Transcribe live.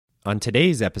on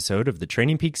today's episode of the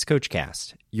Training Peaks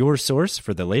Coachcast, your source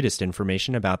for the latest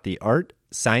information about the art,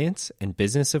 science, and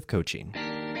business of coaching.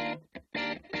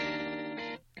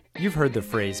 You've heard the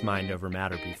phrase mind over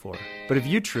matter before, but have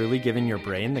you truly given your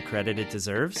brain the credit it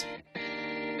deserves?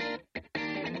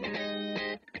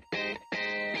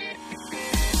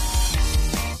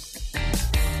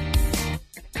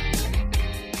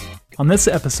 On this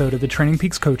episode of the Training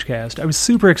Peaks Coachcast, I was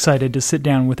super excited to sit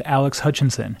down with Alex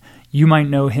Hutchinson. You might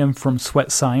know him from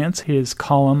Sweat Science, his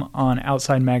column on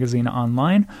Outside Magazine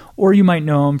Online, or you might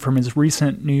know him from his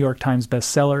recent New York Times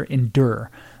bestseller, Endure: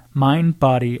 Mind,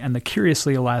 Body, and the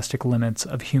Curiously Elastic Limits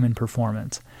of Human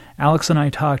Performance. Alex and I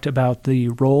talked about the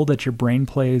role that your brain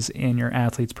plays in your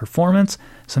athlete's performance,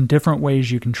 some different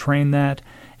ways you can train that,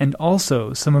 and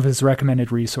also some of his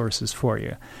recommended resources for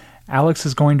you. Alex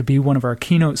is going to be one of our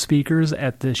keynote speakers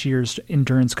at this year's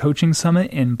Endurance Coaching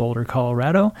Summit in Boulder,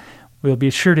 Colorado. We'll be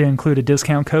sure to include a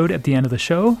discount code at the end of the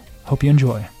show. Hope you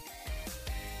enjoy.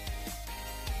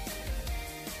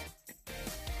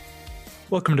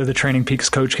 Welcome to the Training Peaks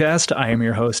Coachcast. I am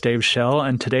your host, Dave Schell,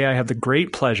 and today I have the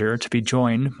great pleasure to be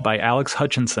joined by Alex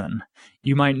Hutchinson.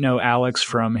 You might know Alex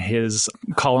from his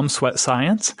column, Sweat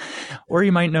Science, or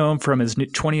you might know him from his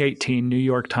 2018 New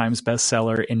York Times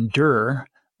bestseller, Endure: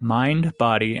 Mind,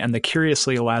 Body, and the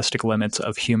Curiously Elastic Limits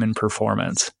of Human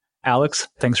Performance. Alex,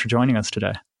 thanks for joining us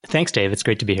today. Thanks, Dave. It's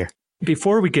great to be here.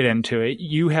 Before we get into it,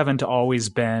 you haven't always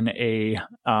been a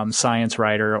science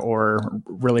writer or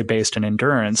really based in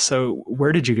endurance. So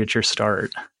where did you get your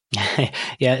start?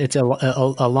 Yeah, it's a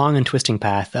long and twisting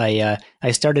path. I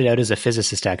started out as a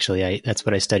physicist, actually. That's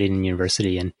what I studied in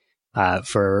university. And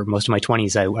for most of my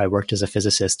 20s, I worked as a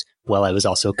physicist while I was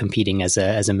also competing as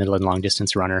a middle and long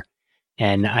distance runner.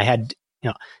 And I had,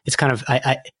 it's kind of,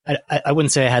 I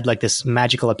wouldn't say I had like this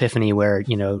magical epiphany where,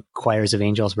 choirs of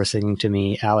angels were singing to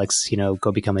me, Alex,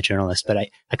 go become a journalist. But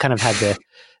I kind of had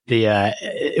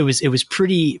it was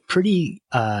pretty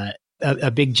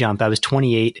a big jump. I was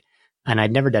 28 and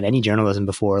I'd never done any journalism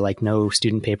before, like no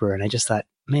student paper. And I just thought,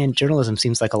 man, journalism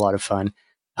seems like a lot of fun.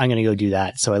 I'm going to go do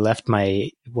that. So I left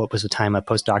what was at the time a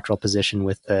postdoctoral position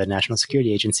with the National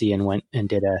Security Agency and went and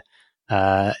did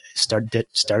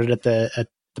started at the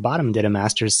bottom, did a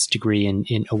master's degree in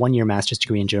a 1-year master's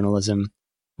degree in journalism.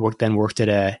 Worked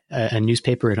at a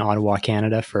newspaper in Ottawa,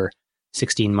 Canada for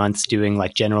 16 months doing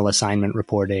like general assignment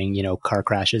reporting, car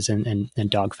crashes and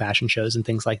dog fashion shows and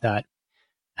things like that.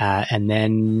 And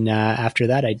then after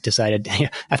that, I decided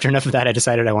after enough of that, I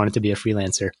decided I wanted to be a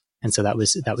freelancer. And so that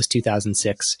was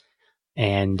 2006.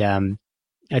 And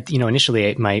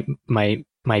initially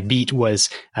my beat was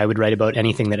I would write about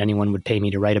anything that anyone would pay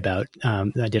me to write about.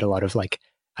 I did a lot of like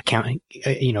accounting,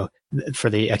 for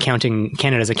the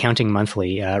Canada's Accounting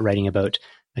Monthly, writing about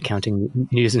accounting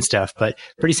news and stuff. But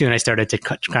pretty soon I started to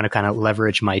kind of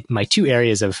leverage my two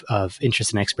areas of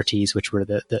interest and expertise, which were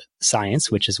the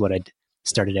science, which is what I'd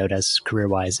started out as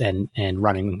career-wise, and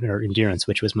running or endurance,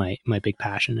 which was my big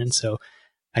passion. And so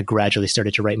I gradually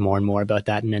started to write more and more about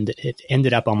that, and it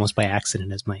ended up almost by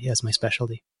accident as my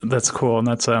specialty. That's cool, and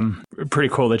that's pretty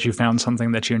cool that you found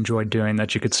something that you enjoyed doing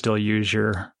that you could still use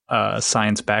your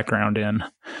science background in.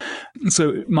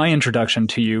 So my introduction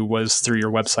to you was through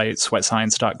your website,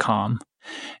 sweatscience.com.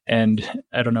 And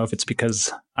I don't know if it's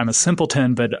because I'm a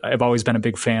simpleton, but I've always been a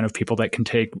big fan of people that can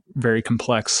take very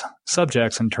complex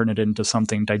subjects and turn it into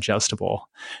something digestible.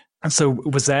 So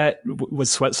was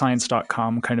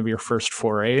sweatscience.com kind of your first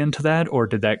foray into that, or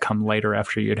did that come later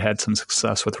after you'd had some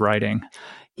success with writing?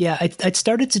 Yeah, I'd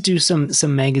started to do some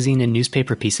magazine and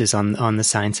newspaper pieces on the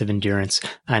science of endurance.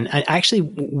 And I actually,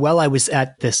 while I was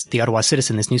at the Ottawa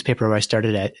Citizen, this newspaper where I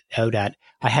started out at,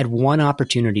 I had one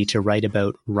opportunity to write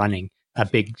about running, a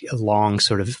big, long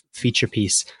sort of feature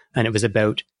piece. And it was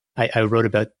about, I wrote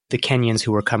about the Kenyans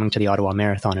who were coming to the Ottawa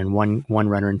Marathon, and one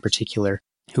runner in particular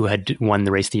who had won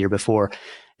the race the year before.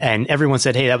 And everyone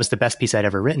said, hey, that was the best piece I'd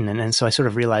ever written. And so I sort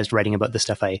of realized writing about the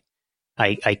stuff I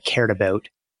cared about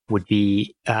would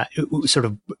be sort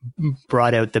of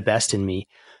brought out the best in me.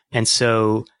 And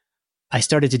so I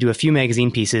started to do a few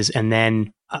magazine pieces, and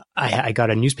then I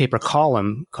got a newspaper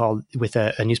column with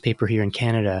a newspaper here in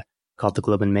Canada called the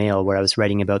Globe and Mail, where I was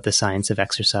writing about the science of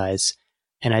exercise.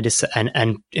 And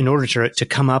and in order to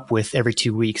come up with every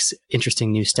 2 weeks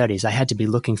interesting new studies, I had to be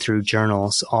looking through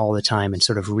journals all the time and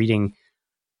sort of reading,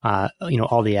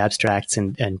 all the abstracts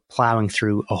and plowing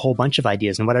through a whole bunch of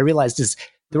ideas. And what I realized is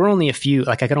there were only a few,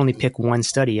 like I could only pick one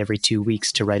study every 2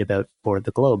 weeks to write about for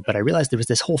the Globe. But I realized there was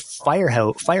this whole fire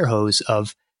hose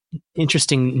of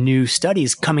interesting new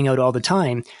studies coming out all the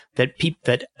time that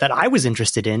I was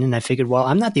interested in. And I figured, well,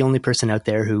 I'm not the only person out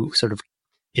there who sort of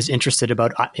is interested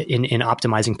about in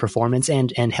optimizing performance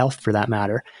and health for that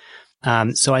matter.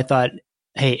 So I thought,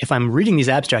 hey, if I'm reading these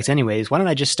abstracts anyways, why don't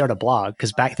I just start a blog?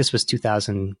 Because this was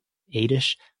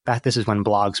 2008-ish. This is when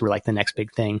blogs were like the next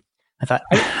big thing. I thought,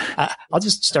 I'll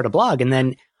just start a blog. And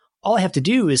then all I have to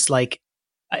do is like,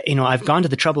 I've gone to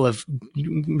the trouble of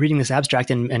reading this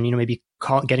abstract and maybe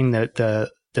getting the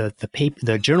paper,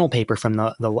 the journal paper from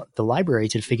the library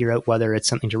to figure out whether it's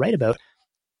something to write about.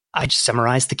 I just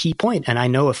summarized the key point. And I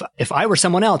know if I were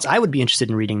someone else, I would be interested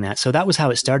in reading that. So that was how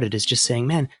it started, is just saying,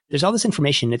 man, there's all this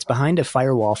information. It's behind a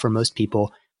firewall for most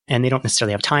people, and they don't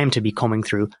necessarily have time to be combing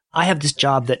through. I have this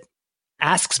job that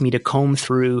asks me to comb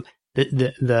through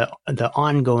the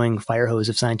ongoing fire hose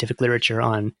of scientific literature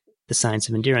on the science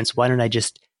of endurance. Why don't I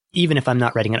just, even if I'm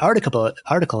not writing an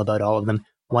article about all of them,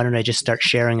 why don't I just start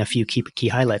sharing a few key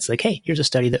highlights? Like, hey, here's a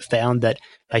study that found that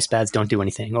ice baths don't do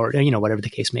anything, or, whatever the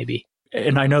case may be.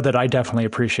 And I know that I definitely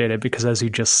appreciate it because, as you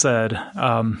just said,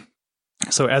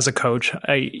 so as a coach,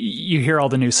 you hear all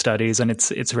the new studies, and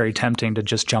it's very tempting to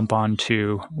just jump on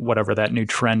to whatever that new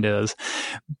trend is.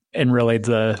 And really,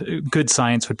 the good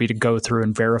science would be to go through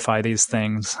and verify these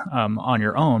things on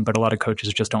your own. But a lot of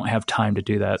coaches just don't have time to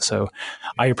do that. So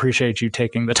I appreciate you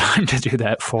taking the time to do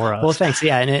that for us. Well, thanks.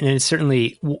 Yeah, and it's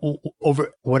certainly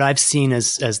over what I've seen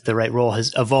as the right role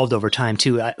has evolved over time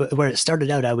too. Where it started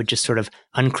out, I would just sort of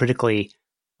uncritically,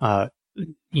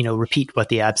 repeat what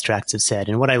the abstracts have said.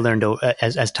 And what I learned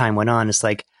as time went on is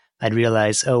like I'd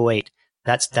realize, oh wait,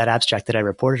 that's that abstract that I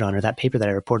reported on, or that paper that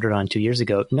I reported on 2 years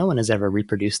ago. No one has ever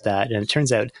reproduced that. And it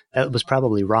turns out that was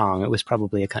probably wrong. It was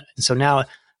probably so now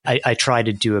I try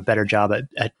to do a better job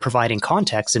at providing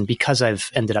context. And because I've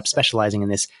ended up specializing in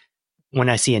this, when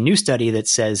I see a new study that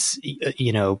says,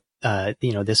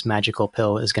 this magical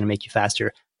pill is going to make you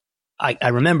faster, I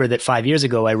remember that 5 years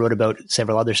ago, I wrote about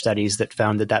several other studies that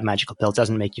found that magical pill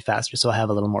doesn't make you faster. So I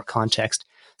have a little more context.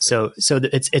 So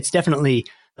it's definitely,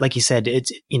 like you said,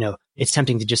 it's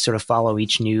tempting to just sort of follow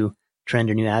each new trend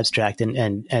or new abstract,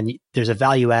 and there's a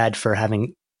value add for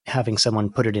having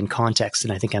someone put it in context.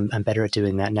 And I think I'm better at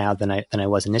doing that now than I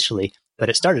was initially. But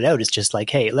it started out as just like,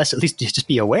 hey, let's at least just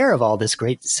be aware of all this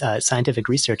great scientific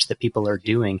research that people are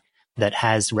doing that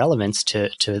has relevance to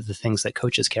the things that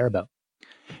coaches care about.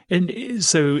 And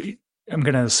so I'm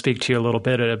going to speak to you a little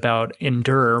bit about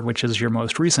Endure, which is your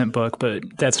most recent book, but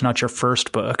that's not your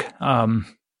first book.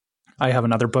 I have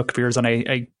another book of yours, and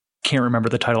I can't remember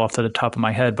the title off the top of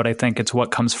my head, but I think it's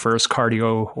What Comes First,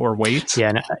 Cardio or Weights? Yeah,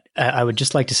 and I would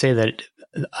just like to say that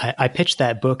I pitched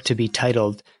that book to be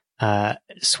titled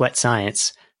Sweat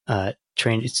Science,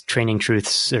 Training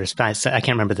Truths, or I can't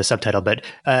remember the subtitle, but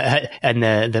and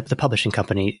the publishing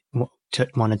company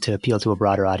wanted to appeal to a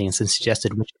broader audience and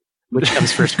suggested which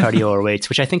comes first, cardio or weights,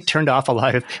 which I think turned off a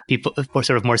lot of people for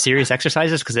sort of more serious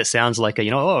exercises, because it sounds like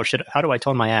how do I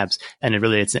tone my abs? And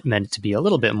it's meant to be a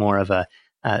little bit more of a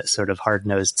sort of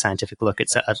hard-nosed scientific look.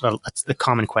 It's the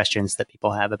common questions that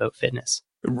people have about fitness.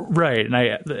 Right.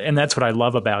 And that's what I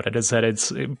love about it, is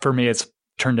that for me, it's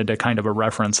turned into kind of a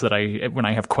reference that when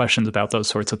I have questions about those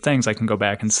sorts of things, I can go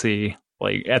back and see,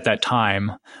 like, at that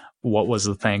time, what was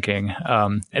the thinking.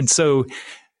 And so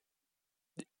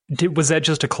was that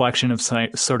just a collection of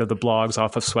sort of the blogs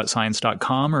off of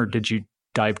sweatscience.com, or did you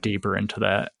dive deeper into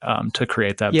that to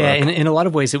create that book? Yeah, in a lot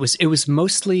of ways, it was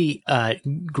mostly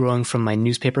growing from my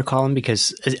newspaper column,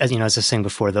 because, as I was saying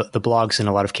before, the blogs in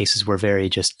a lot of cases were very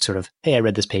just sort of, hey, I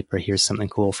read this paper, here's something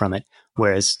cool from it.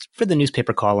 Whereas for the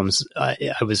newspaper columns,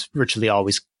 I was virtually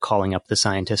always calling up the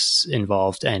scientists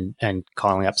involved and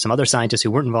calling up some other scientists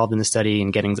who weren't involved in the study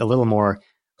and getting a little more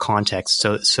context.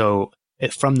 So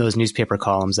from those newspaper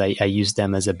columns, I used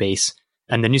them as a base.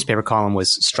 And the newspaper column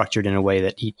was structured in a way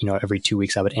that, every 2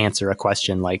 weeks I would answer a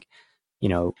question like,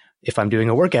 if I'm doing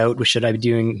a workout, should I be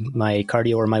doing my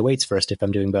cardio or my weights first? If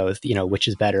I'm doing both, which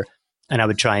is better? And I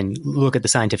would try and look at the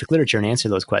scientific literature and answer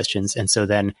those questions. And so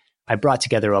then I brought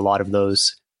together a lot of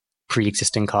those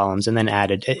pre-existing columns and then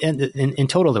added, in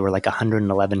total, there were like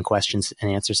 111 questions and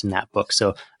answers in that book.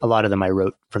 So a lot of them I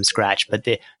wrote from scratch. But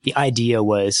the idea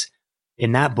was,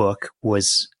 in that book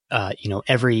was,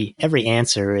 every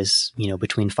answer is,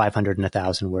 between 500 and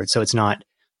 1,000 words. So it's not,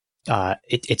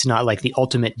 it's not like the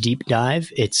ultimate deep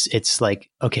dive. It's like,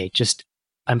 okay,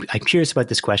 I'm curious about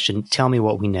this question. Tell me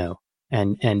what we know.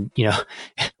 And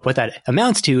what that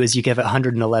amounts to is you give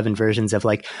 111 versions of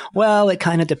like, well, it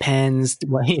kind of depends, so,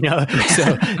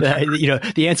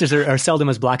 the answers are seldom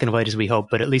as black and white as we hope,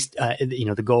 but at least,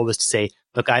 the goal is to say,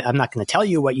 look, I'm not going to tell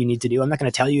you what you need to do. I'm not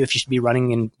going to tell you if you should be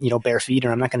running in, bare feet,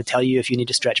 or I'm not going to tell you if you need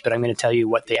to stretch, but I'm going to tell you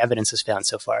what the evidence has found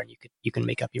so far. And you can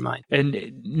make up your mind.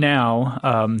 And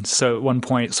now, so at one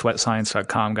point,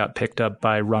 sweatscience.com got picked up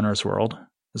by Runner's World.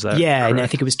 Is that correct? And I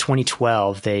think it was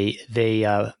 2012. They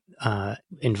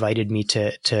invited me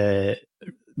to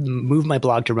move my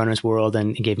blog to Runner's World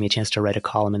and gave me a chance to write a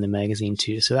column in the magazine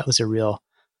too. So that was a real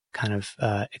kind of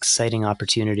exciting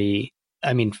opportunity.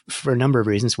 I mean, for a number of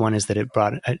reasons. One is that it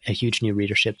brought a huge new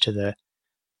readership to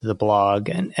the blog,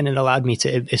 and it allowed me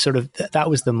to that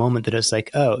was the moment that I was like,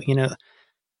 oh,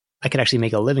 I could actually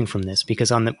make a living from this,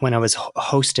 because when I was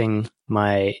hosting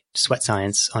my Sweat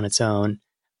Science on its own,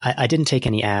 I didn't take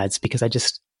any ads because I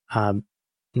just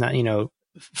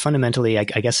fundamentally, I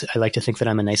guess I like to think that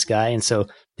I'm a nice guy. And so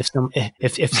if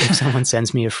someone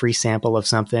sends me a free sample of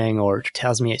something or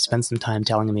spends some time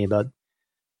telling me about,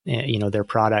 their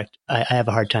product, I have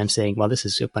a hard time saying, well, this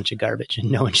is a bunch of garbage and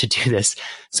no one should do this.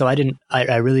 So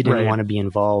I really didn't want to be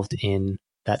involved in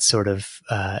that sort of,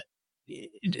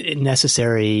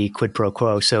 necessary quid pro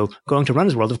quo. So going to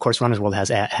Runner's World, of course, Runner's World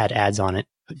had ads on it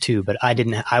too, but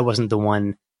I wasn't the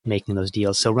one making those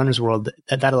deals. So Runner's World,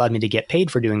 that allowed me to get paid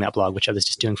for doing that blog, which I was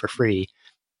just doing for free,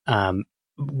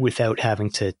 without having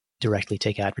to directly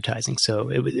take advertising. So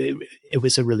it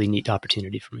was a really neat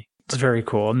opportunity for me. It's very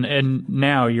cool. And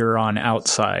now you're on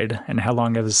Outside. And how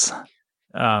long have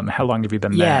you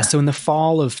been there? Yeah. So in the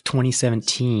fall of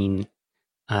 2017,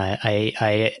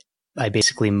 I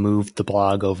basically moved the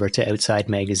blog over to Outside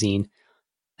Magazine.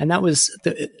 And that was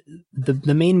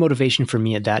the main motivation for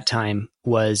me at that time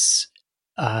was,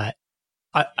 I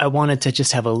wanted to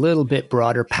just have a little bit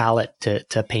broader palette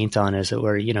to paint on, as it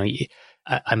were.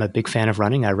 I'm a big fan of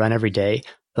running. I run every day,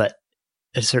 but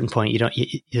at a certain point,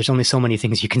 there's only so many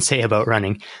things you can say about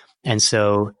running. And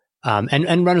so,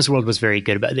 and Runner's World was very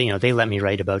good about, they let me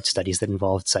write about studies that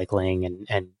involved cycling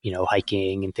and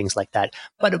hiking and things like that.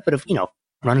 But if,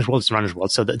 Runner's World is Runner's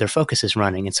World. So their focus is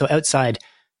running. And so Outside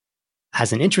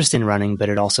has an interest in running, but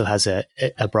it also has a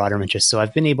broader interest. So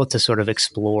I've been able to sort of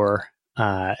explore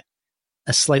a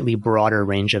slightly broader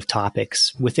range of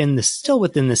topics within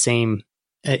the same.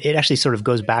 It actually sort of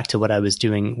goes back to what I was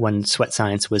doing when Sweat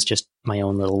Science was just my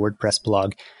own little WordPress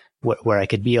blog, where I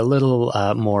could be a little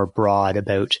more broad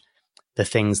about the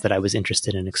things that I was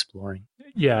interested in exploring.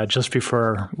 Yeah, just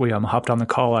before we hopped on the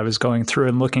call, I was going through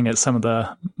and looking at some of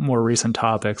the more recent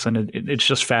topics, and it's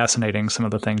just fascinating, some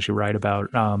of the things you write about.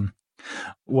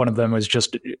 One of them was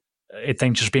just, I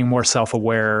think, just being more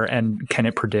self-aware and can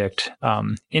it predict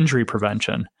injury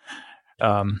prevention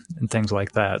and things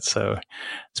like that. So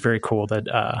it's very cool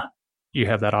that you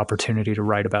have that opportunity to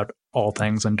write about all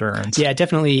things endurance. Yeah,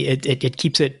 definitely. It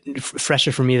keeps it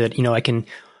fresher for me that, I can,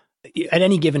 at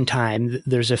any given time,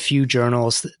 there's a few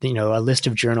journals, a list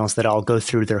of journals that I'll go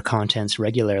through their contents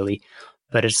regularly.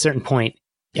 But at a certain point,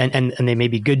 and they may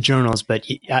be good journals, but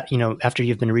after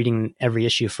you've been reading every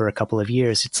issue for a couple of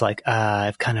years, it's like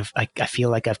I feel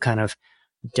like I've kind of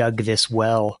dug this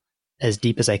well as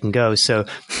deep as I can go. So,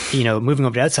 moving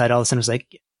over to Outside, all of a sudden I was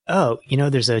like, oh,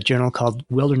 there's a journal called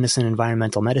Wilderness and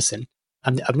Environmental Medicine.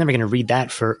 I'm never going to read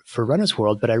that for Runner's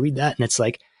World, but I read that and it's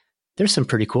like, there's some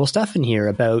pretty cool stuff in here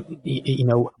about,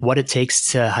 what it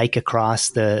takes to hike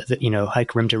across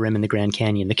hike rim to rim in the Grand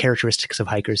Canyon, the characteristics of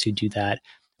hikers who do that.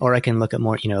 Or I can look at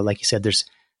more, like you said,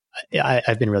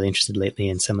 I've been really interested lately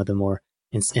in some of the more,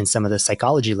 in some of the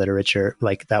psychology literature,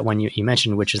 like that one you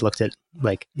mentioned, which has looked at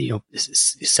like,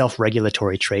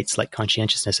 self-regulatory traits like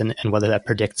conscientiousness and whether that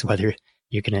predicts whether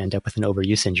you're going to end up with an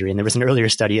overuse injury. And there was an earlier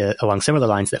study along similar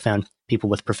lines that found people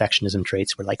with perfectionism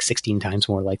traits were like 16 times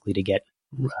more likely to get,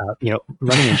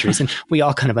 running injuries. And we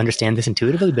all kind of understand this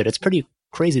intuitively, but it's pretty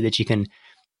crazy that you can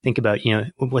think about,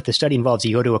 what the study involves.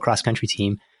 You go to a cross-country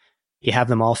team, you have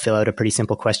them all fill out a pretty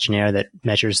simple questionnaire that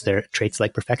measures their traits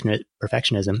like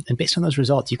perfectionism. And based on those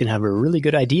results, you can have a really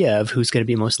good idea of who's going to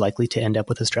be most likely to end up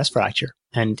with a stress fracture.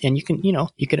 And you can,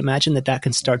 you can imagine that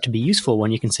can start to be useful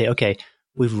when you can say, okay,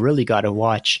 we've really got to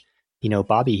watch,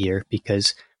 Bobby here,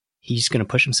 because he's going to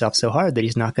push himself so hard that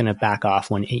he's not going to back off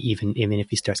when even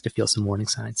if he starts to feel some warning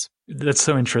signs. That's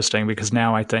so interesting because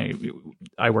now I think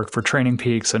I work for Training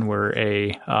Peaks and we're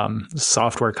a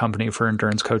software company for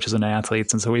endurance coaches and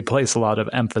athletes. And so we place a lot of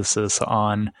emphasis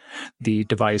on the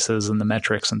devices and the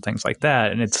metrics and things like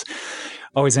that. And it's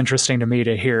always interesting to me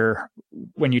to hear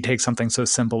when you take something so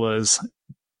simple as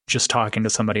just talking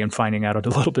to somebody and finding out a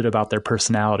little bit about their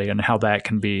personality and how that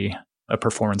can be a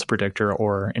performance predictor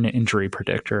or an injury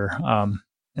predictor.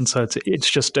 And so it's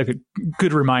just a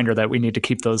good reminder that we need to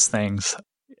keep those things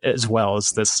as well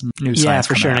as this new science.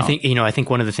 Yeah, for sure. Out. And I think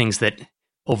one of the things that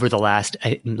over the last,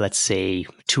 let's say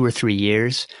 2 or 3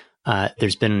 years,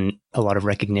 there's been a lot of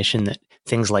recognition that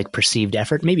things like perceived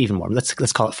effort, maybe even more, let's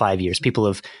call it 5 years, people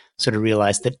have sort of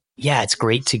realized that, yeah, it's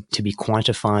great to be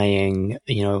quantifying,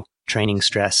 training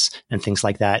stress and things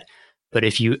like that. But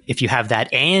if you have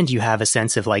that and you have a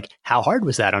sense of like, how hard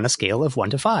was that on a scale of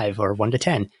 1 to 5 or 1 to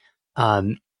 10?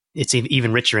 It's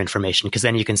even richer information, because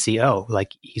then you can see, oh,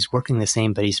 like he's working the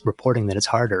same, but he's reporting that it's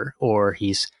harder, or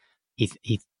he's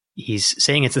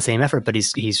saying it's the same effort, but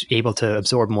he's able to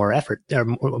absorb more effort or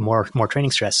more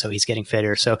training stress, so he's getting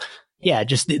fitter. So yeah,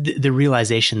 just the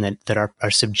realization that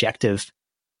our subjective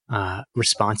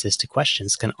responses to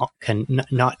questions can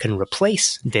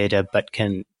replace data, but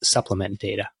can supplement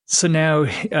data. So now,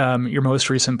 your most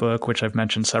recent book, which I've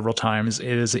mentioned several times,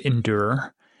 is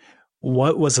Endure.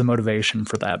 What was the motivation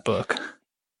for that book?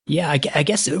 Yeah, I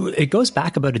guess it goes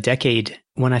back about a decade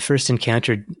when I first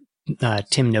encountered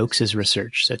Tim Noakes'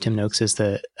 research. So Tim Noakes is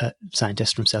the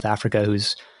scientist from South Africa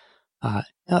who's,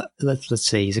 let's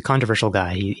say, he's a controversial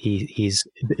guy. He's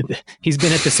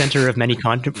been at the center of many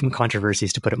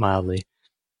controversies, to put it mildly,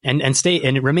 and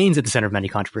it remains at the center of many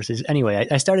controversies. Anyway,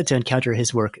 I started to encounter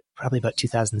his work probably about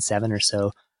 2007 or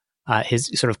so.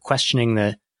 His sort of questioning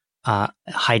the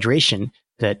hydration.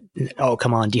 That, oh,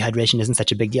 come on, dehydration isn't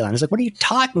such a big deal. And I was like, what are you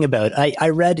talking about? I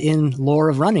read in Lore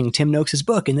of Running, Tim Noakes'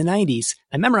 book in the 90s.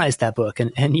 I memorized that book,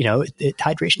 and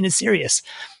hydration is serious.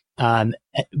 And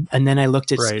then I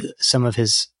looked at some of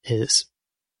his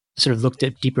sort of looked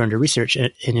at deeper into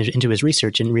his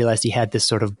research and realized he had this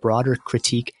sort of broader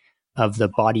critique of the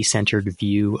body-centered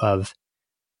view of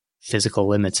physical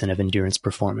limits and of endurance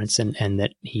performance, and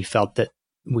that he felt that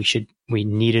we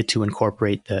needed to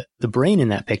incorporate the brain in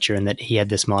that picture, and that he had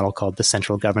this model called the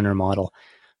central governor model,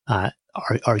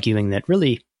 arguing that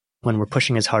really when we're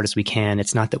pushing as hard as we can,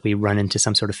 it's not that we run into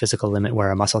some sort of physical limit where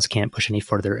our muscles can't push any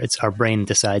further. It's our brain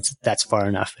decides that's far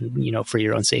enough, and for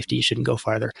your own safety, you shouldn't go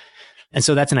farther. And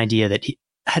so that's an idea that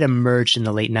had emerged in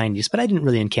the late 90s, but I didn't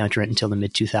really encounter it until the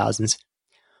mid 2000s.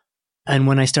 And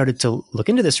when I started to look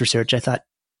into this research, I thought,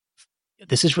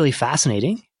 this is really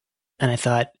fascinating. And I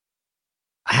thought,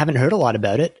 I haven't heard a lot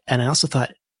about it. And I also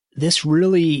thought, this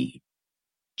really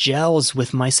gels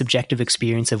with my subjective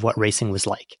experience of what racing was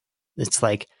like. It's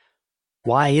like,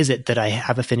 why is it that I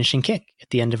have a finishing kick at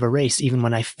the end of a race, even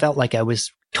when I felt like I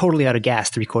was totally out of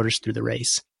gas 3/4 through the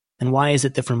race? And why is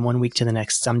it that from one week to the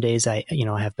next, some days I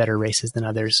have better races than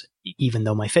others, even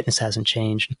though my fitness hasn't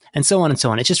changed, and so on and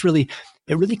so on. It really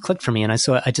clicked for me. And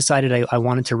I decided I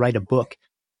wanted to write a book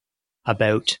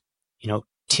about,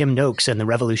 Tim Noakes and the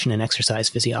revolution in exercise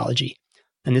physiology.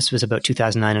 And this was about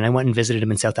 2009. And I went and visited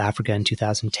him in South Africa in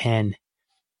 2010.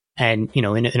 And,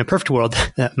 in a perfect world,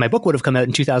 my book would have come out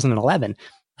in 2011.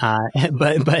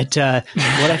 But what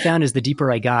I found is the deeper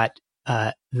I got,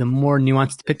 the more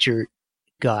nuanced the picture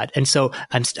got. And so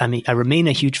I remain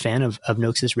a huge fan of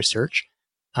Noakes' research.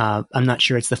 I'm not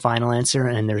sure it's the final answer.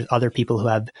 And there's other people who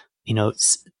have,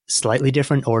 slightly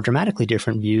different or dramatically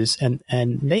different views, and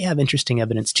they have interesting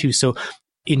evidence too. So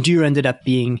Endure ended up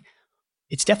being,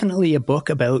 it's definitely a book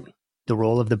about the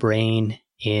role of the brain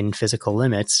in physical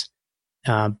limits,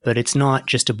 but it's not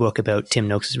just a book about Tim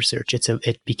Noakes' research.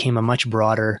 It became a much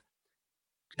broader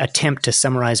attempt to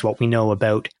summarize what we know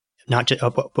about, not just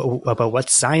about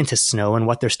what scientists know and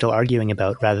what they're still arguing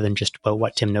about, rather than just about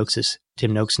what Tim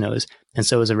Noakes knows. And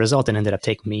so as a result, it ended up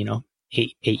taking me,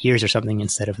 8 years or something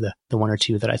instead of the 1 or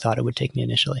 2 that I thought it would take me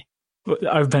initially.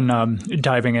 I've been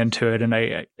diving into it, and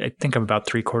I think I'm about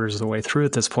 3/4 of the way through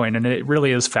at this point, and it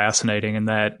really is fascinating in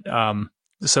that.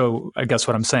 So I guess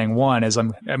what I'm saying, one, is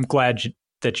I'm glad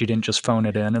that you didn't just phone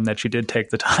it in, and that you did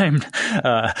take the time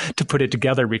to put it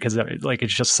together, because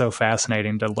it's just so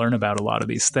fascinating to learn about a lot of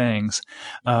these things.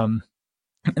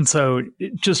 And so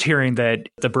just hearing that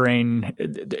the brain,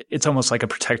 it's almost like a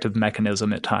protective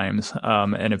mechanism at times.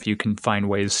 And if you can find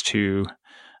ways to,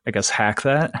 I guess, hack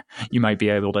that, you might be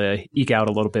able to eke out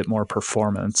a little bit more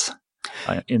performance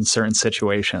in certain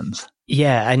situations.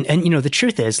 Yeah. And the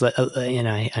truth is, I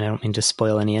don't mean to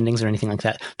spoil any endings or anything like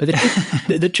that, but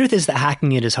the truth is that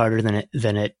hacking it is harder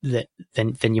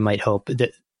than you might hope.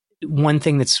 One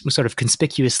thing that's sort of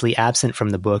conspicuously absent from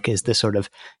the book is the sort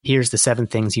of, here's the 7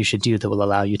 things you should do that will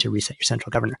allow you to reset your central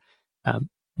governor.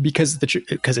 Because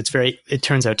it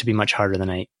turns out to be much harder than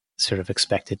I sort of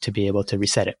expected to be able to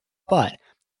reset it. But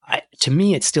to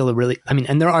me, it's still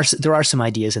and there are some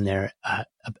ideas in there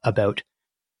about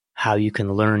how you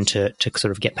can learn to sort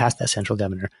of get past that central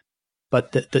governor.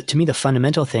 But to me, the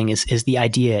fundamental thing is the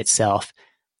idea itself,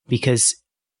 because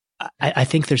I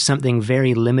think there's something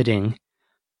very limiting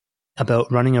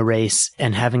about running a race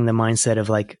and having the mindset of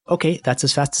like, okay, that's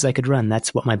as fast as I could run.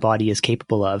 That's what my body is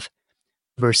capable of,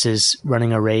 versus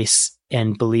running a race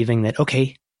and believing that,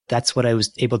 okay, that's what I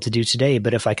was able to do today.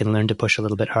 But if I can learn to push a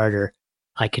little bit harder,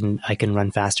 I can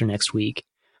run faster next week,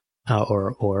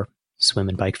 or swim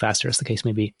and bike faster, as the case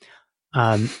may be.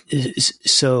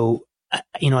 So,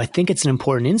 I think it's an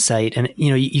important insight, and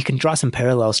you can draw some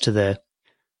parallels to the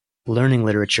learning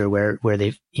literature where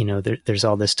they've, there's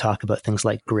all this talk about things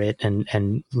like grit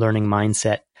and learning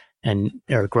mindset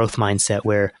or growth mindset,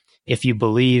 where if you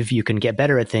believe you can get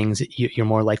better at things, you're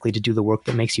more likely to do the work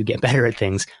that makes you get better at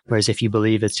things. Whereas if you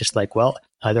believe it's just like, well,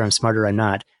 either I'm smarter or I'm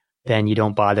not, then you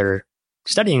don't bother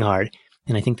studying hard.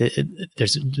 And I think that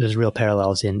there's real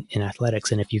parallels in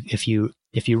athletics. And if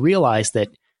you realize that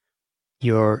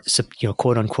your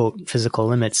quote unquote physical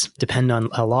limits depend on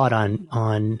a lot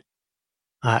on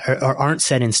or aren't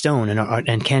set in stone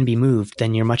and can be moved,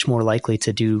 then you're much more likely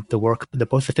to do the work,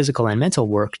 both the physical and mental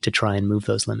work, to try and move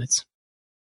those limits.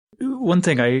 One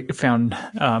thing I found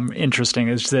interesting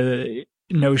is the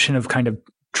notion of kind of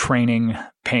training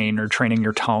pain or training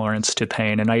your tolerance to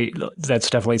pain. And that's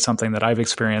definitely something that I've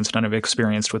experienced, and I've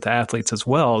experienced with athletes as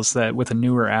well, is that with a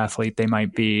newer athlete,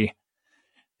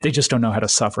 they just don't know how to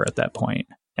suffer at that point.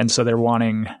 And so they're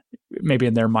wanting, maybe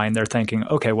in their mind, they're thinking,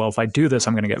 okay, well, if I do this,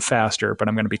 I'm going to get faster, but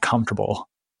I'm going to be comfortable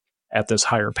at this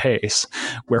higher pace,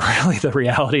 where really the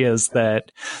reality is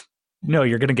that, no,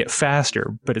 you're going to get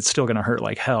faster, but it's still going to hurt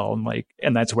like hell.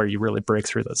 And that's where you really break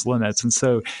through those limits. And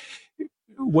so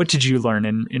what did you learn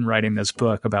in writing this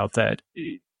book about that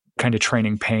kind of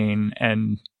training pain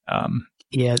and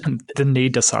the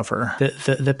need to suffer?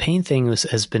 The pain thing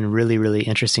has been really, really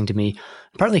interesting to me,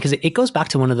 partly because it goes back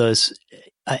to one of those,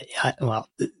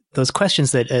 those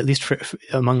questions that, at least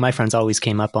among my friends, always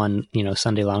came up on,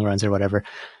 Sunday long runs or whatever.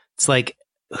 It's like,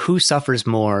 who suffers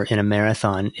more in a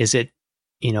marathon? Is it,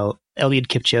 Eliud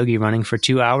Kipchoge running for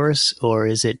 2 hours, or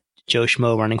is it Joe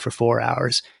Schmo running for 4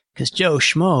 hours? Because Joe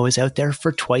Schmo is out there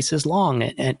for twice as long,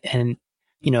 and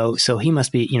so he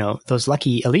must be, those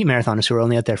lucky elite marathoners who are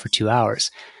only out there for 2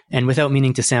 hours. And without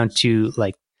meaning to sound too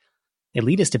like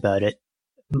elitist about it,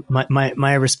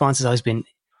 my response has always been,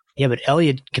 yeah, but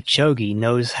Eliud Kipchoge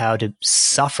knows how to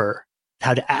suffer,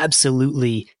 how to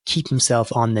absolutely keep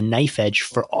himself on the knife edge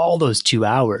for all those 2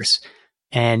 hours.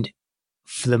 And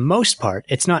for the most part,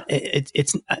 it's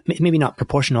maybe not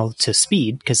proportional to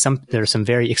speed, because there are some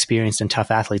very experienced and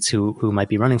tough athletes who might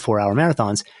be running 4-hour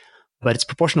marathons, but it's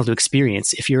proportional to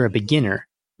experience. If you're a beginner,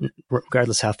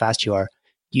 regardless how fast you are,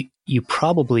 you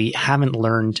probably haven't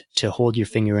learned to hold your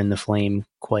finger in the flame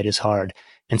quite as hard.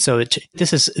 And so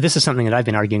this is something that I've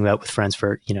been arguing about with friends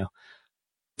for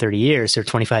 30 years or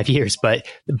 25 years, but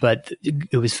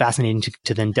it was fascinating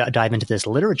to then dive into this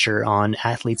literature on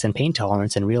athletes and pain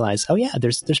tolerance and realize, oh yeah,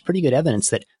 there's pretty good evidence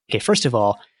that, okay, first of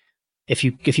all, if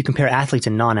you compare athletes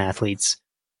and non-athletes,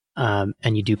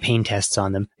 and you do pain tests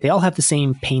on them, they all have the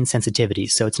same pain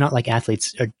sensitivities. So it's not like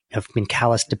athletes have been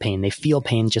calloused to pain. They feel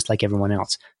pain just like everyone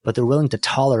else, but they're willing to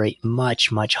tolerate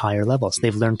much, much higher levels.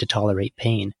 They've learned to tolerate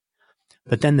pain.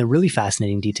 But then the really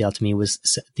fascinating detail to me was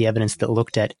the evidence that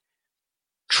looked at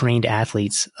trained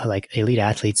athletes, like elite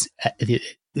athletes.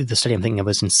 The study I'm thinking of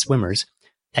was in swimmers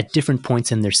at different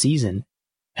points in their season.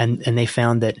 And they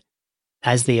found that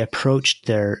as they approached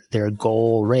their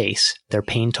goal race, their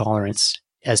pain tolerance,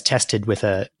 as tested with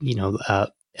a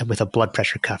blood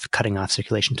pressure cuff cutting off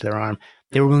circulation to their arm,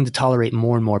 they were willing to tolerate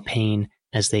more and more pain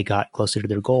as they got closer to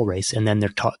their goal race. And then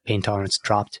their pain tolerance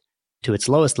dropped to its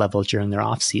lowest level during their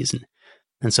off season.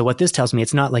 And so what this tells me,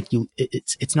 it's not like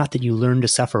it's not that you learn to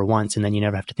suffer once and then you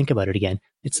never have to think about it again.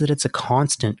 It's that it's a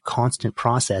constant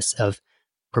process of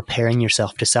preparing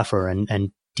yourself to suffer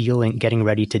and getting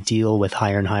ready to deal with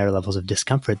higher and higher levels of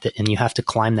discomfort. And you have to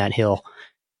climb that hill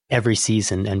every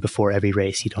season and before every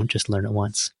race. You don't just learn it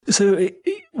once. So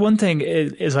one thing,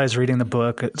 as I was reading the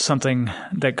book, something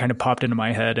that kind of popped into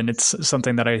my head, and it's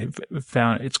something that I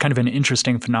found, it's kind of an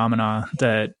interesting phenomena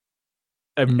that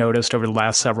I've noticed over the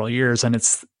last several years. And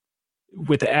it's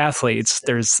with athletes,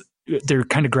 they're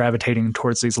kind of gravitating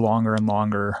towards these longer and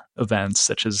longer events,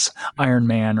 such as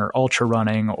Ironman or ultra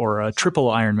running or a triple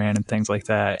Ironman and things like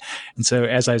that. And so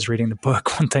as I was reading the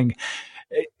book, one thing,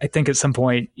 I think at some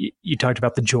point you talked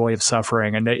about the joy of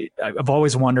suffering. And I've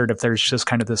always wondered if there's just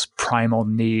kind of this primal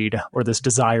need or this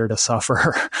desire to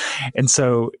suffer. And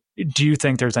so do you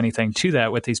think there's anything to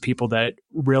that with these people, that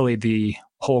really the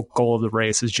whole goal of the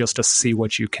race is just to see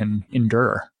what you can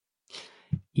endure?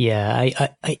 Yeah,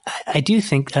 I do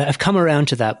think I've come around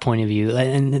to that point of view,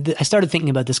 and I started thinking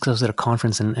about this because I was at a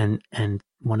conference, and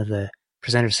one of the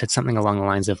presenters said something along the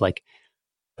lines of like,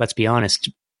 let's be honest,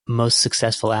 most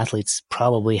successful athletes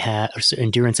probably have, or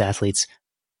endurance athletes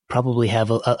probably have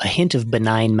a hint of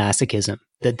benign masochism,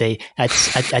 that they at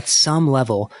some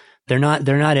level they're not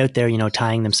out there,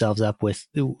 tying themselves up with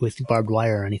barbed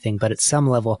wire or anything, but at some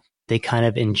level they kind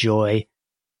of enjoy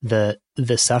the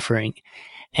suffering.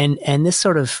 And this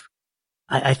sort of,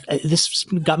 this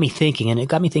got me thinking, and it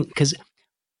got me thinking because,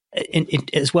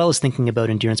 as well as thinking about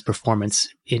endurance performance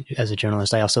as a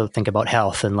journalist, I also think about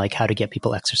health and like how to get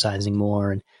people exercising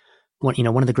more. And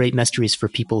one of the great mysteries for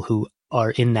people who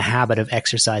are in the habit of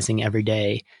exercising every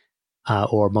day,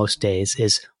 or most days,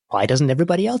 is why doesn't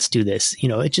everybody else do this?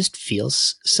 It just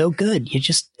feels so good.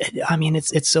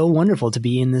 It's so wonderful to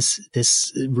be in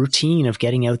this routine of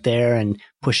getting out there and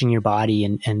pushing your body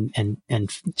and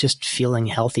just feeling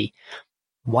healthy.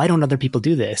 Why don't other people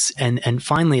do this? And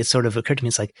finally, it sort of occurred to me,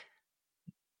 it's like,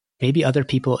 maybe other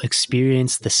people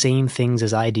experience the same things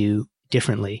as I do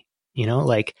differently,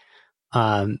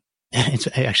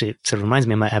 it actually sort of reminds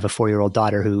me, I might have a 4-year-old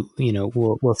daughter who,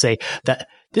 will say that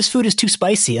this food is too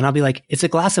spicy. And I'll be like, it's a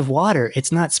glass of water.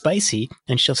 It's not spicy.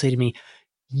 And she'll say to me,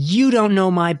 you don't know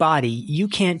my body. You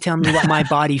can't tell me what my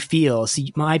body feels.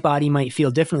 My body might feel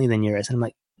differently than yours. And I'm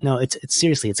like, no, it's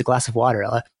seriously, it's a glass of water.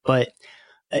 But,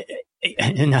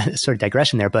 and sort of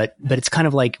digression there, but it's kind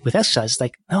of like with exercise, it's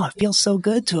like, no, it feels so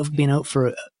good to have been out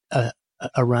for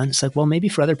a run. It's like, well, maybe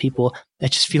for other people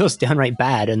that just feels downright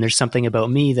bad. And there's something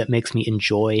about me that makes me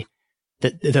enjoy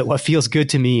that what feels good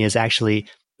to me is actually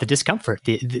the discomfort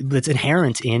that's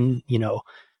inherent in,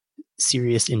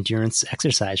 serious endurance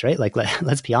exercise, right? Like,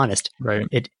 let's be honest, right?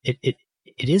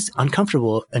 It is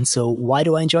uncomfortable. And so why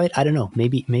do I enjoy it? I don't know.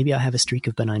 Maybe I have a streak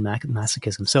of benign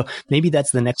masochism. So maybe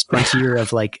that's the next frontier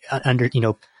of like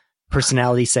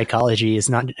personality psychology is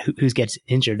not who gets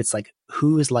injured. It's like,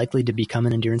 who is likely to become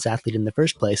an endurance athlete in the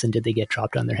first place? And did they get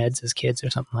dropped on their heads as kids or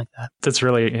something like that? That's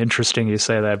really interesting you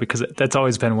say that, because that's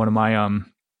always been one of my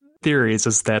theories,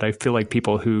 is that I feel like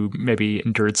people who maybe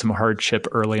endured some hardship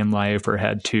early in life or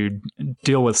had to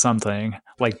deal with something,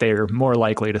 like they're more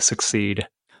likely to succeed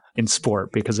in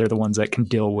sport because they're the ones that can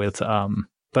deal with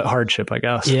but hardship, I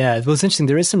guess. Yeah, well, it's interesting.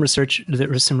 There was some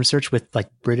research with like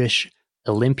British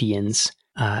Olympians,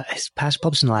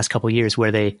 published in the last couple of years,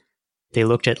 where they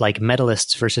looked at like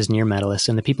medalists versus near medalists,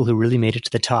 and the people who really made it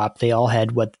to the top, they all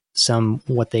had what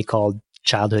they called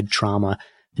childhood trauma.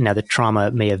 Now, the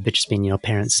trauma may have just been,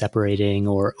 parents separating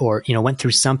or went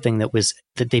through something that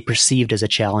they perceived as a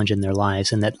challenge in their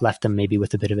lives, and that left them maybe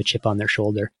with a bit of a chip on their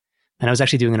shoulder. And I was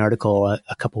actually doing an article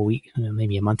a couple weeks,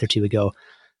 maybe a month or two ago,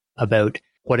 about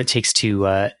what it takes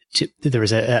to there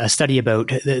was a study about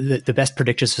the best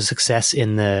predictors for success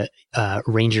in the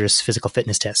Rangers physical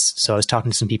fitness tests. So I was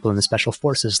talking to some people in the special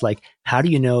forces, like, how do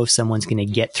you know if someone's going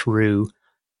to get through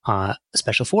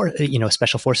special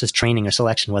forces training or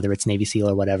selection, whether it's Navy SEAL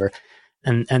or whatever?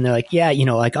 And they're like, yeah,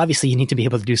 like obviously you need to be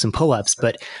able to do some pull-ups,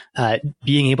 but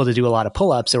being able to do a lot of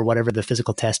pull-ups or whatever the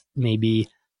physical test may be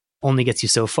only gets you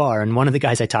so far. And one of the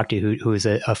guys I talked to who is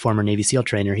a former Navy SEAL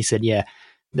trainer, he said, yeah,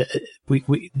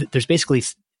 there's basically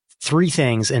three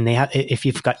things, and if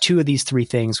you've got two of these three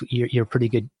things, you're a pretty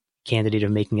good candidate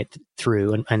of making it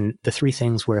through. And the three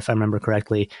things were, if I remember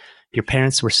correctly, your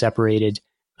parents were separated,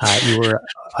 you were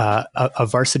a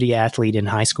varsity athlete in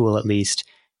high school at least,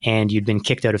 and you'd been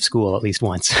kicked out of school at least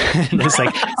once. And it's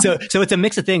like, so it's a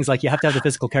mix of things. Like, you have to have the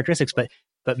physical characteristics,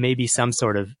 but maybe some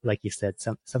sort of, like you said,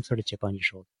 some sort of chip on your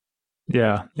shoulder.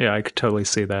 Yeah, I could totally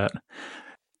see that.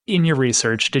 In your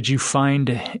research, did you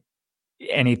find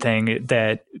anything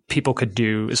that people could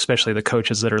do, especially the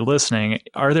coaches that are listening?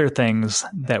 Are there things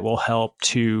that will help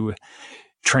to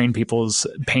train people's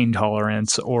pain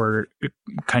tolerance or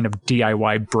kind of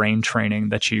DIY brain training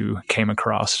that you came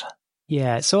across?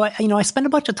 Yeah, so I spent a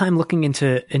bunch of time looking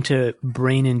into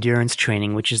brain endurance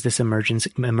training, which is this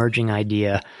emerging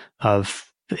idea of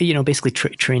basically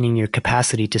training your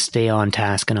capacity to stay on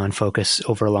task and on focus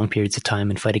over long periods of time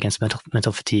and fight against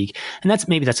mental fatigue. And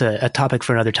that's a topic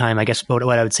for another time. I guess what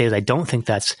I would say is I don't think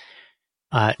that's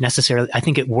necessarily, I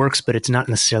think it works, but it's not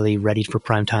necessarily ready for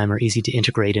prime time or easy to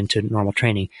integrate into normal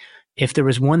training. If there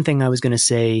was one thing I was going to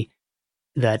say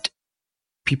that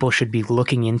people should be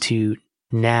looking into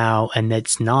now, and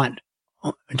it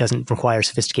doesn't require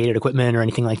sophisticated equipment or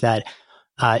anything like that,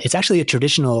 it's actually a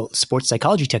traditional sports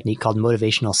psychology technique called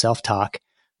motivational self-talk,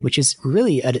 which is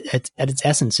really at its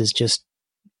essence is just,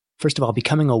 first of all,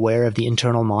 becoming aware of the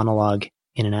internal monologue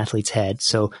in an athlete's head.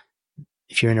 So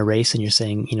if you're in a race and you're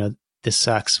saying, this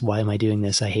sucks, why am I doing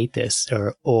this? I hate this,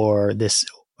 or this,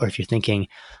 or if you're thinking,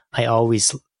 I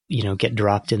always, get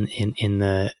dropped in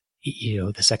the,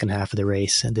 the second half of the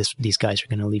race, and these guys are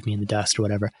going to leave me in the dust or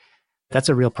whatever. That's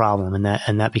a real problem.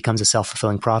 And that becomes a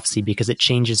self-fulfilling prophecy, because it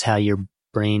changes how your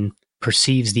brain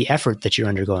perceives the effort that you're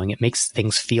undergoing. It makes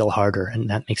things feel harder, and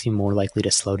that makes you more likely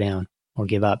to slow down or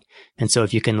give up. And so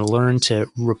if you can learn to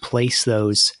replace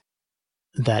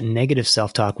that negative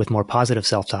self-talk with more positive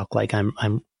self-talk, like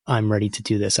I'm ready to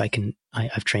do this.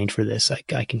 I've trained for this.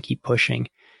 I can keep pushing.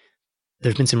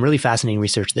 There's been some really fascinating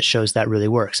research that shows that really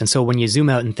works. And so when you zoom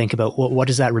out and think about what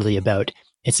is that really about?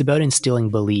 It's about instilling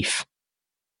belief.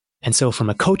 And so from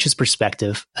a coach's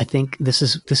perspective, I think this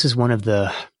is one of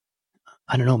the,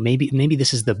 I don't know, maybe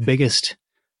this is the biggest,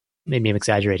 maybe I'm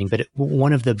exaggerating, but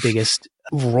one of the biggest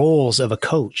roles of a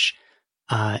coach.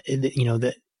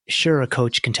 Sure, a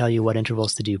coach can tell you what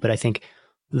intervals to do, but I think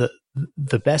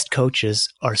the best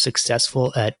coaches are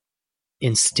successful at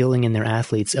instilling in their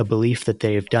athletes a belief that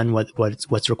they've done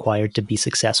what's required to be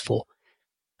successful,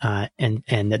 and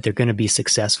that they're going to be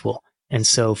successful. And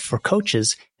so for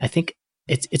coaches, I think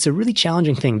it's a really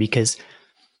challenging thing, because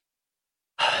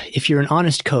if you're an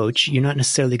honest coach, you're not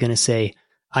necessarily going to say,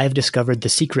 I have discovered the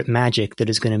secret magic that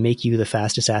is going to make you the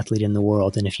fastest athlete in the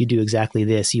world, and if you do exactly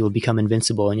this, you will become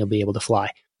invincible and you'll be able to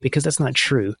fly, because that's not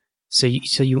true. So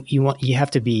you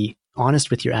have to be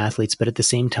honest with your athletes, but at the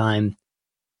same time,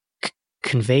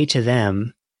 convey to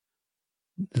them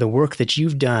the work that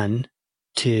you've done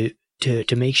to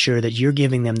make sure that you're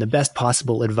giving them the best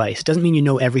possible advice. It doesn't mean you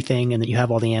know everything and that you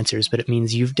have all the answers, but it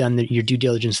means you've done your due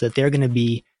diligence, that they're going to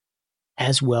be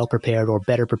as well prepared or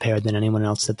better prepared than anyone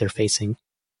else that they're facing,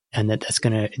 and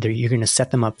you're going to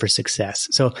set them up for success.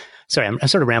 So, sorry, I'm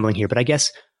sort of rambling here, but I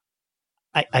guess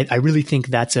I really think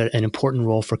that's an important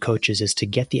role for coaches, is to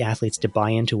get the athletes to buy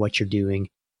into what you're doing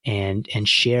and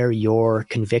share your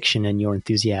conviction and your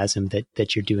enthusiasm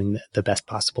that you're doing the best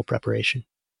possible preparation.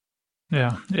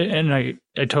 Yeah. And I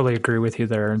totally agree with you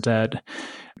there, that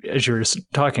as you were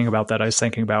talking about that, I was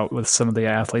thinking about with some of the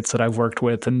athletes that I've worked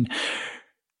with, and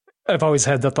I've always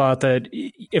had the thought that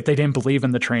if they didn't believe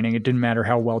in the training, it didn't matter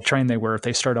how well trained they were. If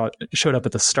they showed up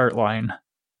at the start line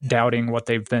doubting what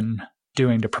they've been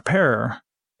doing to prepare,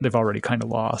 they've already kind of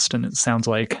lost. And it sounds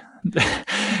like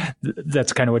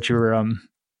that's kind of what you were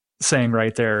saying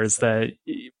right there, is that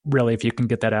really, if you can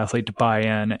get that athlete to buy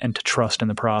in and to trust in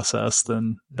the process,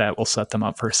 then that will set them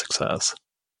up for success.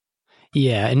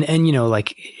 Yeah. And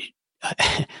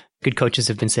good coaches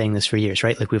have been saying this for years,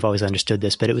 right? Like, we've always understood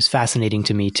this, but it was fascinating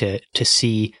to me to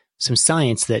see some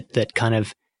science that kind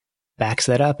of backs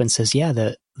that up and says, yeah,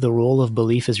 the role of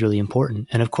belief is really important.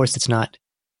 And of course, it's not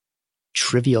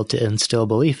trivial to instill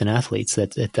belief in athletes.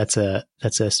 That's a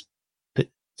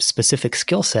specific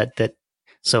skill set that,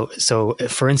 so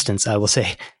for instance, I will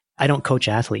say, I don't coach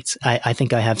athletes. I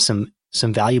think I have some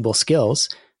valuable skills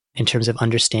in terms of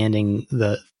understanding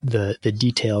the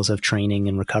details of training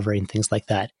and recovery and things like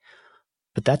that.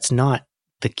 But that's not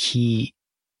the key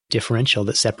differential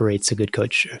that separates a good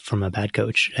coach from a bad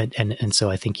coach. And so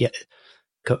I think,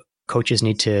 coaches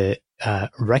need to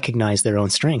recognize their own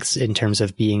strengths in terms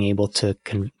of being able to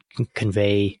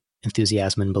convey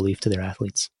enthusiasm and belief to their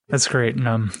athletes. That's great,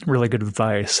 and really good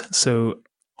advice. So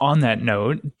on that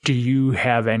note, do you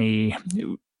have any,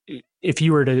 if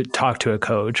you were to talk to a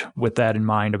coach with that in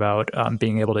mind about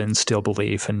being able to instill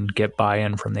belief and get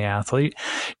buy-in from the athlete,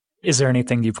 is there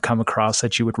anything you've come across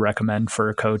that you would recommend for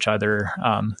a coach, either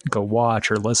go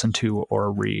watch or listen to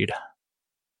or read?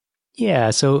 Yeah,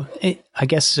 so I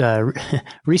guess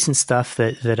recent stuff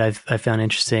that I've found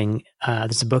interesting.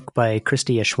 There's a book by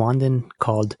Christy Ashwandon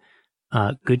called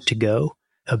 "Good to Go"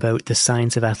 about the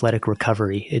science of athletic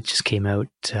recovery. It just came out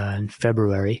in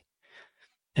February,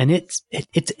 and it's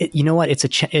you know what?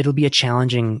 It'll be a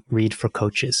challenging read for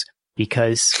coaches,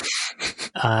 because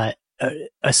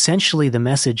essentially the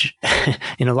message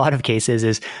in a lot of cases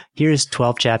is, here's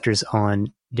 12 chapters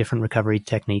on different recovery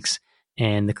techniques.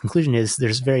 And the conclusion is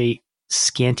there's very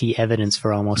scanty evidence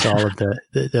for almost all of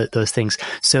those things.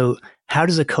 So how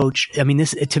does a coach, I mean,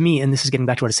 this, to me, and this is getting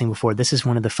back to what I was saying before, this is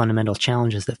one of the fundamental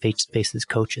challenges that faces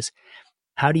coaches.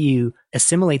 How do you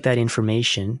assimilate that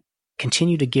information,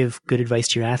 continue to give good advice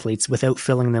to your athletes without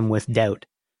filling them with doubt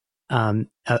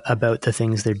about the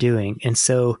things they're doing? And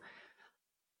so,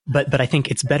 but I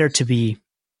think it's better to be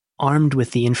armed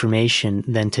with the information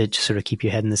than to just sort of keep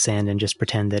your head in the sand and just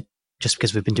pretend that just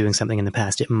because we've been doing something in the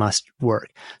past, it must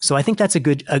work. So I think that's a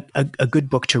good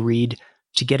book to read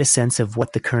to get a sense of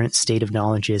what the current state of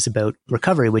knowledge is about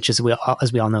recovery, which is,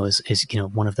 as we all know, is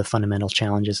one of the fundamental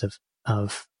challenges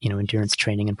of endurance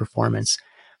training and performance.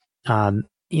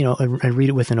 I read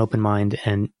it with an open mind,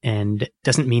 and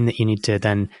doesn't mean that you need to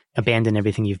then abandon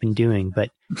everything you've been doing, but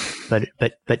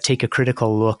take a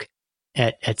critical look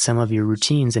at some of your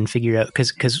routines and figure out,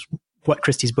 because what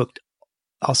Christy's book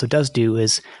also does do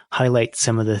is highlight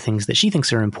some of the things that she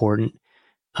thinks are important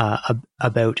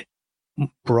about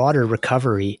broader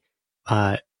recovery,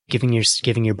 giving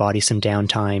your body some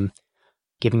downtime,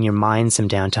 giving your mind some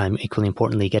downtime, equally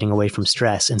importantly, getting away from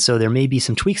stress. And so there may be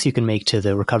some tweaks you can make to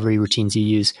the recovery routines you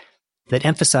use that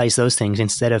emphasize those things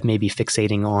instead of maybe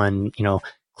fixating on,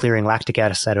 clearing lactic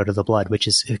acid out of the blood, which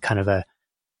is kind of a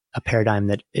paradigm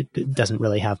that it doesn't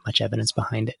really have much evidence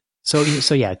behind it. So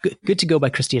yeah, Good to Go by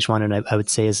Christy Eschwanden, I would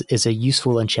say is a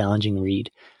useful and challenging read.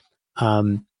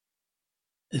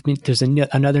 There's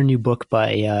another new book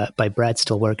by Brad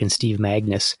Stulberg and Steve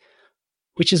Magnus,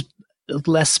 which is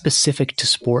less specific to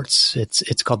sports.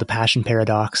 It's called The Passion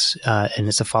Paradox, and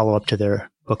it's a follow-up to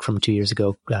their book from 2 years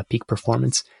ago, Peak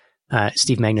Performance.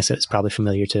 Steve Magnus is probably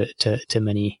familiar to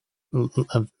many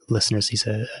of listeners. He's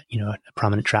a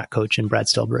prominent track coach, and Brad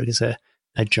Stulberg is a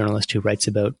journalist who writes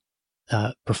about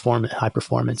high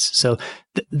performance. So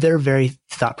they're very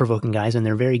thought-provoking guys, and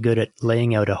they're very good at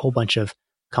laying out a whole bunch of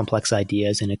complex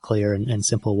ideas in a clear and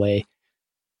simple way.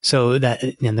 So that,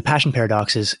 and The Passion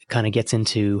Paradox kind of gets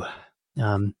into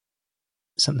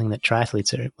something that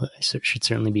triathletes should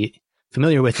certainly be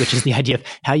familiar with, which is the idea of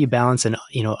how you balance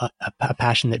a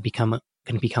passion that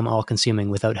can become all-consuming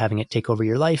without having it take over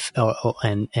your life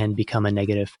and become a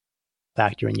negative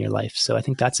factor in your life. So I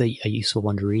think that's a useful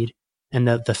one to read. And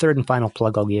the third and final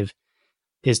plug I'll give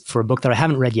is for a book that I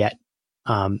haven't read yet.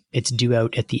 It's due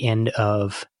out at the end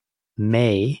of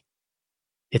May.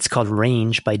 It's called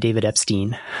Range by David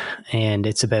Epstein. And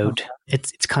it's about,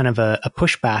 it's kind of a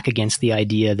pushback against the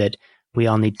idea that we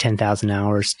all need 10,000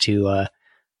 hours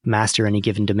master any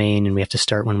given domain, and we have to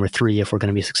start when we're 3 if we're going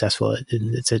to be successful.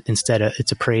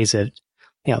 It's a praise of,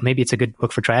 maybe it's a good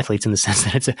book for triathletes in the sense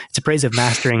that it's a praise of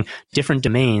mastering different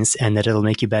domains, and that it'll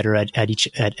make you better at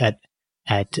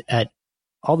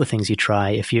all the things you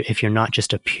try if you're not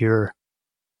just a pure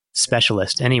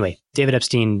specialist. Anyway, David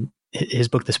Epstein, his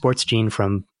book The Sports Gene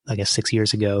from I guess 6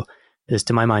 years ago, is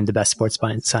to my mind the best sports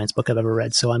science book I've ever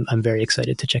read. So I'm very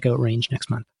excited to check out Range next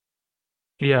month.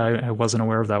 Yeah, I wasn't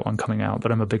aware of that one coming out,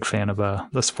 but I'm a big fan of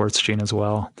the Sports Gene as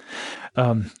well.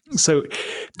 So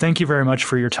thank you very much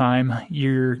for your time.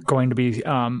 You're going to be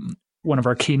one of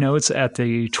our keynotes at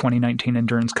the 2019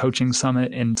 Endurance Coaching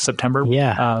Summit in September.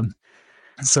 Yeah.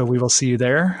 So we will see you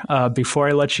there. Before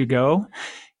I let you go,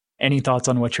 any thoughts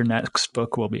on what your next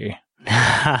book will be?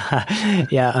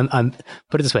 Yeah, I'm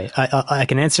put it this way. I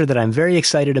can answer that I'm very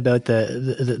excited about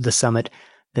the summit.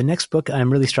 The next book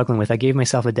I'm really struggling with. I gave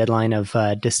myself a deadline of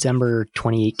December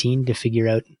 2018 to figure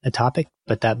out a topic,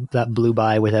 but that blew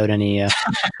by without any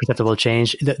perceptible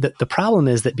change. The problem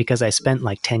is that because I spent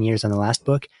like 10 years on the last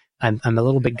book, I'm a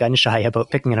little bit gun shy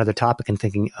about picking another topic and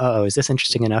thinking, oh, is this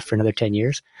interesting enough for another 10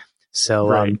 years? So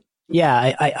right.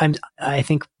 I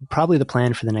think probably the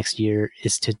plan for the next year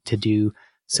is to do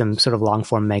some sort of long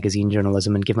form magazine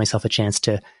journalism and give myself a chance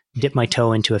to dip my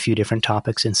toe into a few different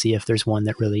topics and see if there's one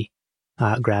that really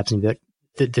grabs me. But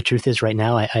the truth is right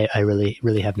now, I really,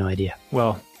 really have no idea.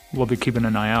 Well, we'll be keeping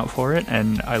an eye out for it,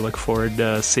 and I look forward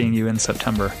to seeing you in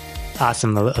September.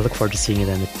 Awesome. I look forward to seeing you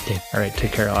then, Dave. All right.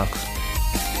 Take care, Alex.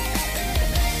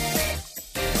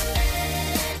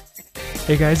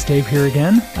 Hey guys, Dave here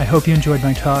again. I hope you enjoyed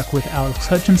my talk with Alex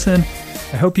Hutchinson.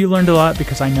 I hope you learned a lot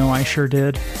because I know I sure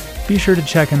did. Be sure to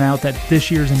check him out at this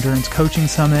year's Endurance Coaching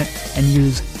Summit and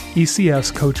use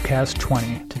ECS CoachCast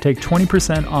 20 to take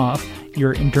 20% off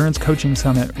your Endurance Coaching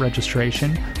Summit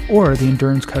registration or the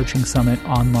Endurance Coaching Summit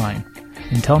online.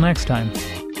 Until next time.